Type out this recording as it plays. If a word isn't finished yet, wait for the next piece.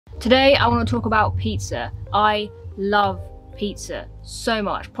Today I want to talk about pizza. I love pizza so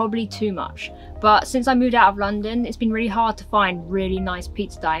much, probably too much. But since I moved out of London, it's been really hard to find really nice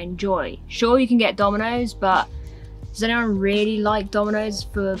pizza that I enjoy. Sure, you can get Domino's, but does anyone really like Domino's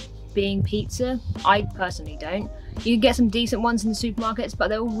for being pizza? I personally don't. You can get some decent ones in the supermarkets, but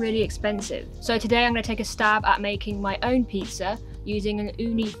they're all really expensive. So today I'm going to take a stab at making my own pizza using an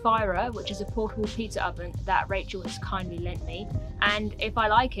Unifirer, which is a portable pizza oven that Rachel has kindly lent me. And if I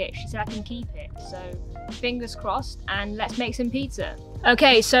like it, she said I can keep it. So fingers crossed, and let's make some pizza.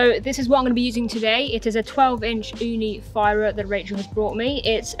 Okay, so this is what I'm going to be using today. It is a 12-inch Unifirer that Rachel has brought me.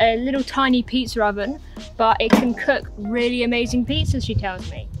 It's a little tiny pizza oven, but it can cook really amazing pizzas, she tells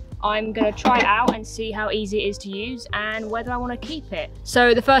me. I'm going to try it out and see how easy it is to use and whether I want to keep it.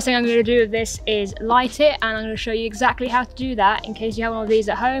 So the first thing I'm going to do with this is light it, and I'm going to show you exactly how to do that in case you have one of these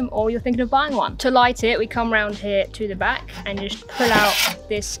at home or you're thinking of buying one. To light it, we come around here to the back and just pull out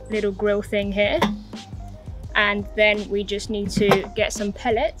this little grill thing here. And then we just need to get some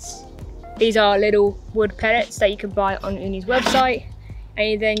pellets. These are little wood pellets that you can buy on Uni's website.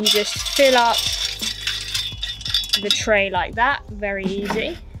 And then you just fill up the tray like that, very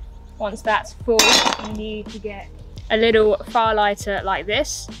easy. Once that's full, you need to get a little fire lighter like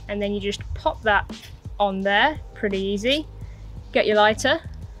this, and then you just pop that on there, pretty easy. Get your lighter,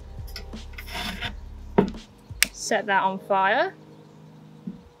 set that on fire,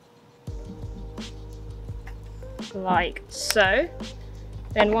 like so.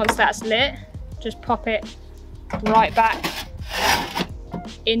 Then once that's lit, just pop it right back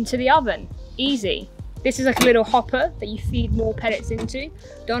into the oven, easy. This is like a little hopper that you feed more pellets into.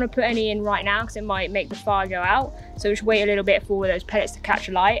 Don't want to put any in right now because it might make the fire go out. So just wait a little bit for those pellets to catch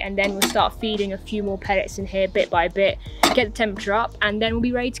light, and then we'll start feeding a few more pellets in here bit by bit, get the temperature up, and then we'll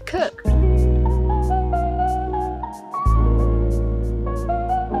be ready to cook.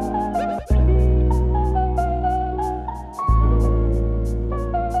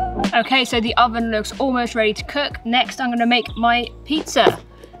 Okay, so the oven looks almost ready to cook. Next, I'm gonna make my pizza.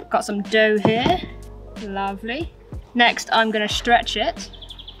 Got some dough here. Lovely. Next, I'm going to stretch it.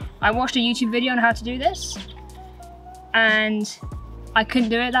 I watched a YouTube video on how to do this, and I couldn't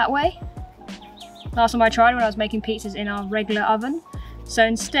do it that way. Last time I tried when I was making pizzas in our regular oven. So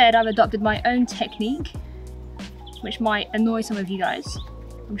instead, I've adopted my own technique, which might annoy some of you guys.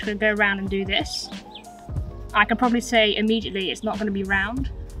 I'm just going to go around and do this. I can probably say immediately it's not going to be round.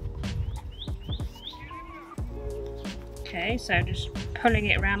 Okay, so just pulling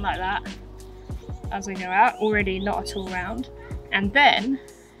it around like that as I go out, already not at all round. And then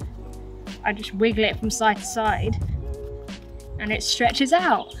I just wiggle it from side to side and it stretches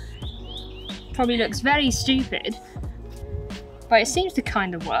out. Probably looks very stupid, but it seems to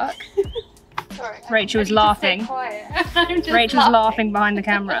kind of work. Sorry, Rachel is laughing. Rachel's laughing behind the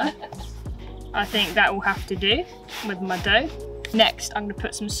camera. I think that will have to do with my dough. Next, I'm going to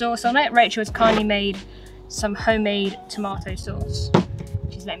put some sauce on it. Rachel has kindly made some homemade tomato sauce.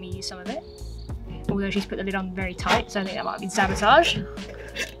 She's let me use some of it, although she's put the lid on very tight, so I think that might have been sabotage.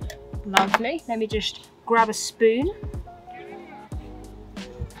 Lovely. Let me just grab a spoon.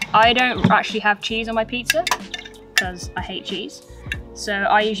 I don't actually have cheese on my pizza because I hate cheese, so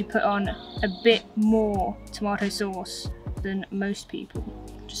I usually put on a bit more tomato sauce than most people,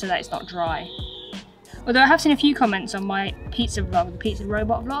 just so that it's not dry. Although I have seen a few comments on my pizza vlog, the Pizza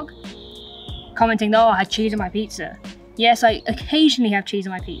Robot vlog, commenting, oh, I had cheese on my pizza. Yes, I occasionally have cheese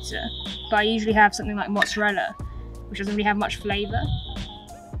on my pizza, but I usually have something like mozzarella, which doesn't really have much flavour,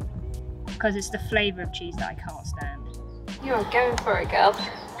 because it's the flavour of cheese that I can't stand. You are going for it, girl.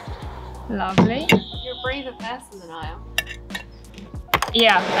 Lovely. You're a braver person than I am.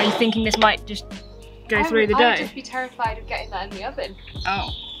 Yeah, are you thinking this might just go through the dough? I would just be terrified of getting that in the oven.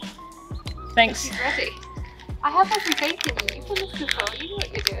 Oh. Thanks. She's ready. I have every faith in you. You've done this before. You know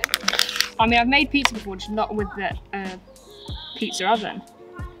what you're doing. I mean, I've made pizza before, just not with the pizza oven.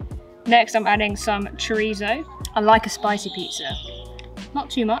 Next, I'm adding some chorizo. I like a spicy pizza. Not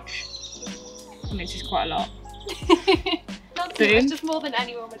too much. I mean, it's just quite a lot. Not too much, just more than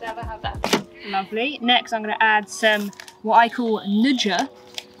anyone would ever have that. Lovely. Next, I'm going to add some, what I call nudja,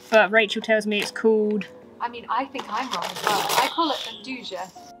 but Rachel tells me it's called... I mean, I think I'm wrong as well. I call it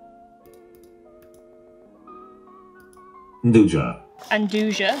andouja. Andouja.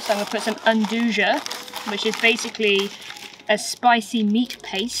 Andouja. So I'm going to put some andouja, which is basically a spicy meat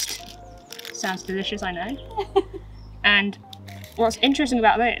paste. Sounds delicious, I know. And what's interesting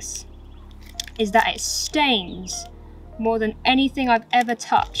about this is that it stains more than anything I've ever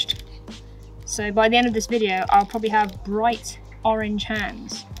touched. So by the end of this video, I'll probably have bright orange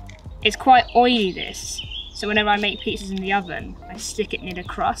hands. It's quite oily, this, So whenever I make pizzas in the oven, I stick it near the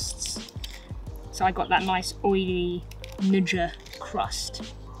crusts. So I got that nice oily nudger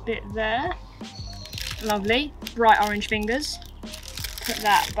crust bit there. Lovely, bright orange fingers. Put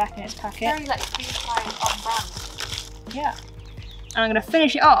that back in its packet. Very like food on brand. Yeah. And I'm gonna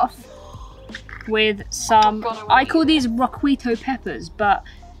finish it off with some, I call these Roquito peppers, but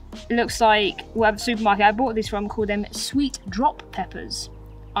it looks like whatever supermarket I bought these from call them sweet drop peppers.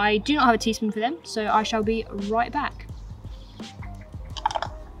 I do not have a teaspoon for them, so I shall be right back.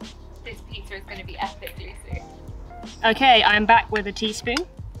 This pizza is going to be epic, Lucy. Okay, I'm back with a teaspoon.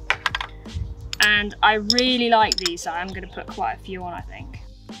 And I really like these, so I'm going to put quite a few on, I think.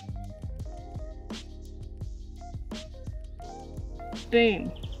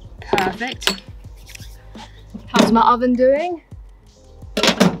 Boom. Perfect. How's my oven doing?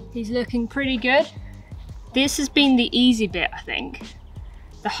 He's looking pretty good. This has been the easy bit, I think.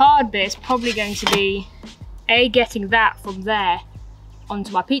 The hard bit is probably going to be A, getting that from there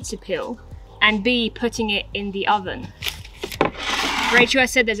onto my pizza peel, and B, putting it in the oven. Rachel, I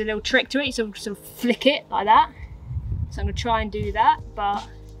said there's a little trick to it, you sort of flick it like that. So I'm gonna try and do that, but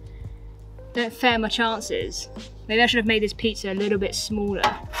don't fair my chances. Maybe I should have made this pizza a little bit smaller.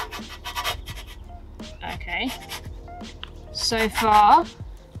 Okay. So far,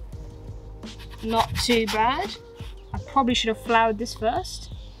 not too bad. I probably should have floured this first.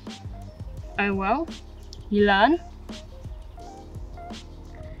 Oh well, you learn.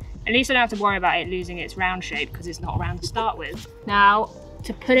 At least I don't have to worry about it losing its round shape because it's not round to start with. Now,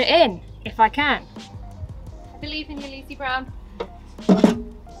 to put it in, if I can. I believe in you, Lucy Brown.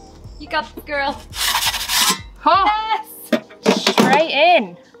 You got this, girl. Oh, Yes! straight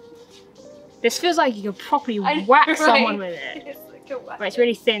in. This feels like you could properly whack Right. someone with it. It's like a whack. But it's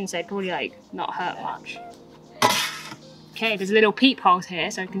really thin, so it'd probably like not hurt much. Okay, there's little peepholes here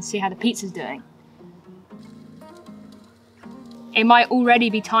so I can see how the pizza's doing. It might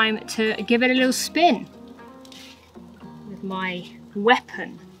already be time to give it a little spin with my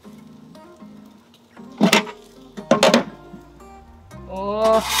weapon.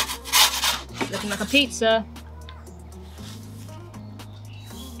 Oh, looking like a pizza.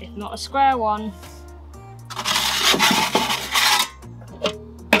 If not a square one.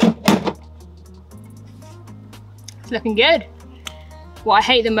 It's looking good. What I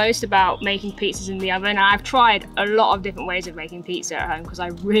hate the most about making pizzas in the oven, and I've tried a lot of different ways of making pizza at home because I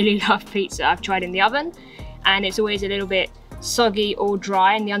really love pizza. I've tried in the oven and it's always a little bit soggy or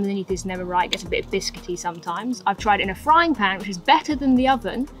dry and the underneath is never right, it gets a bit biscuity sometimes. I've tried in a frying pan, which is better than the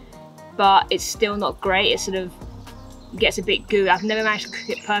oven, but it's still not great. It sort of gets a bit gooey. I've never managed to cook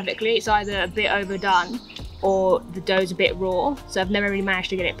it perfectly. It's either a bit overdone or the dough's a bit raw, so I've never really managed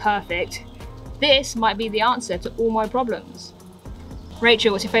to get it perfect. This might be the answer to all my problems.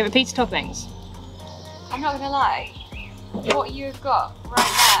 Rachel, what's your favourite pizza toppings? I'm not gonna lie. What you've got right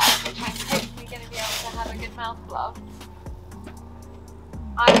there, which I'm hopefully gonna be able to have a good mouthful of,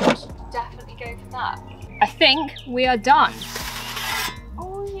 I would definitely go for that. I think we are done.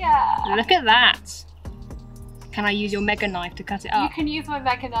 Oh yeah. Look at that. Can I use your mega knife to cut it You up? can use my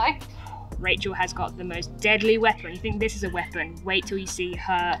mega knife. Rachel has got the most deadly weapon. You think this is a weapon? Wait till you see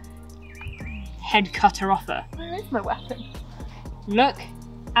her head cutter offer. Where is my weapon? Look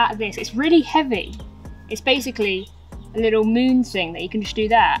at this. It's really heavy. It's basically a little moon thing that you can just do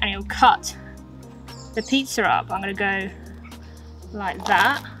that and it'll cut the pizza up. I'm gonna go like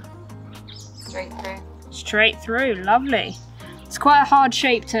that. Straight through. Straight through. Lovely. It's quite a hard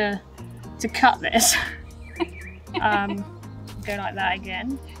shape to cut this. Go like that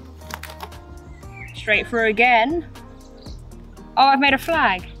again. Straight through again. Oh, I've made a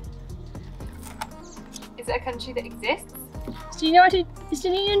flag. Is it a country that exists? It's the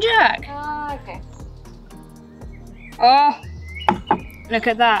Union Jack. Ah, okay. Oh, look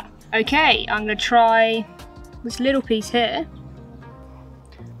at that. Okay, I'm gonna try this little piece here.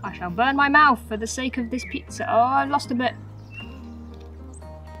 I shall burn my mouth for the sake of this pizza. Oh, I've lost a bit.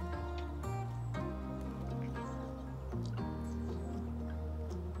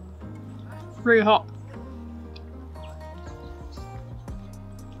 Really hot.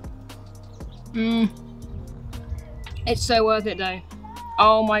 It's so worth it though.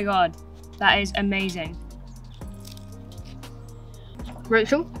 Oh my god, that is amazing.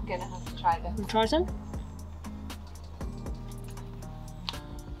 Rachel, I'm gonna have to try this. wanna try some?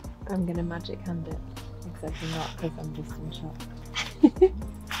 I'm gonna magic hand it, except I'm not because I'm just in shock.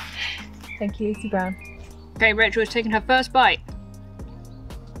 Thank you, Lucy Brown. Okay, Rachel has taken her first bite.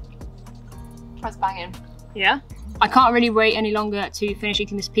 That's banging. Yeah? I can't really wait any longer to finish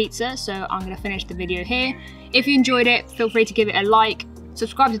eating this pizza, so I'm going to finish the video here. If you enjoyed it, feel free to give it a like,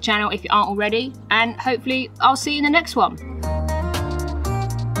 subscribe to the channel if you aren't already, and hopefully I'll see you in the next one.